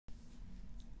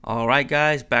Alright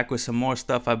guys, back with some more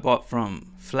stuff I bought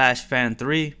from Flashfan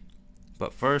 3.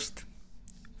 But first,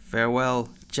 farewell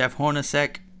Jeff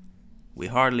Hornacek. We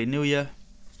hardly knew ya.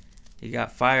 He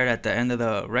got fired at the end of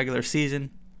the regular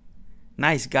season.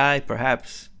 Nice guy,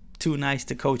 perhaps too nice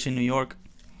to coach in New York.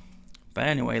 But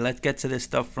anyway, let's get to this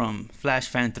stuff from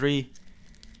Flashfan 3.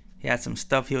 He had some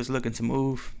stuff he was looking to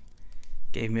move.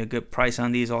 Gave me a good price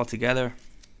on these altogether.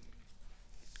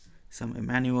 Some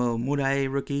Emmanuel Mudiay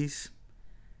rookies.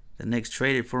 The Knicks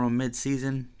traded for him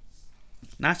mid-season.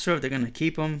 Not sure if they're going to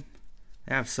keep him.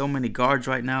 They have so many guards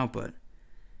right now, but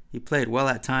he played well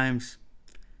at times.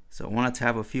 So I wanted to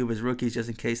have a few of his rookies just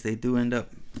in case they do end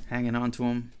up hanging on to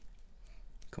him.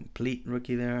 Complete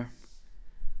rookie there.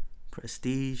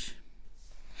 Prestige.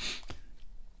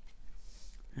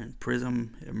 And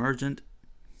Prism Emergent.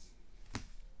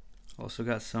 Also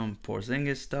got some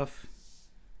Porzingis stuff.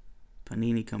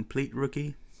 Panini Complete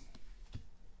rookie.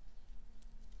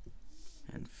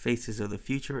 And Faces of the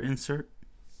Future insert.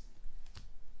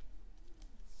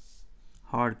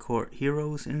 Hardcourt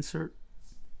Heroes insert.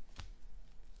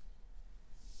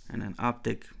 And an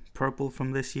Optic Purple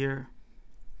from this year.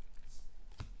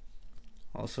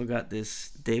 Also got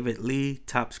this David Lee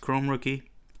Topps Chrome rookie.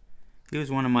 He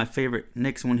was one of my favorite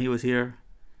Knicks when he was here.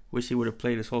 Wish he would have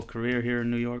played his whole career here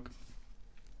in New York.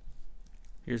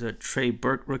 Here's a Trey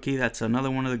Burke rookie. That's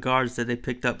another one of the guards that they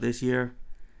picked up this year.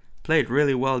 Played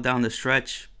really well down the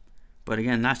stretch, but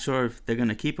again, not sure if they're going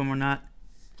to keep him or not.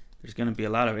 There's going to be a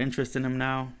lot of interest in him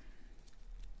now.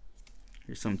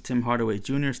 Here's some Tim Hardaway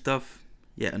Jr. stuff.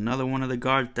 Yet another one of the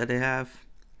guards that they have.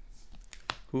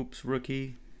 Hoops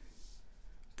rookie.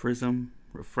 Prism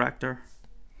Refractor.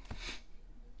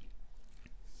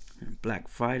 And Black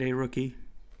Friday rookie.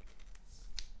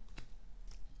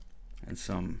 And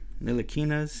some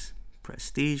Nilikinas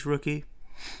Prestige rookie.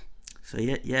 So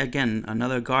yeah, again,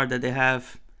 another guard that they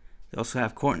have. They also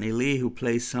have Courtney Lee, who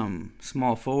plays some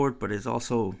small forward, but is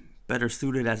also better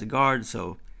suited as a guard.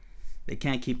 So they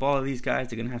can't keep all of these guys.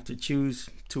 They're going to have to choose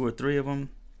 2 or 3 of them.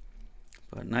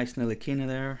 But nice Nilikina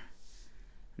there.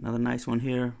 Another nice one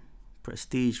here.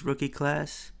 Prestige rookie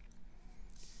class.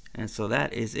 And so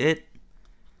that is it.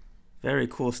 Very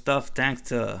cool stuff. Thanks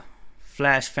to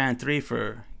Flashfan 3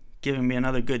 for giving me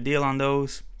another good deal on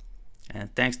those.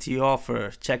 And thanks to you all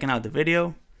for checking out the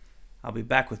video. I'll be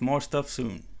back with more stuff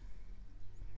soon.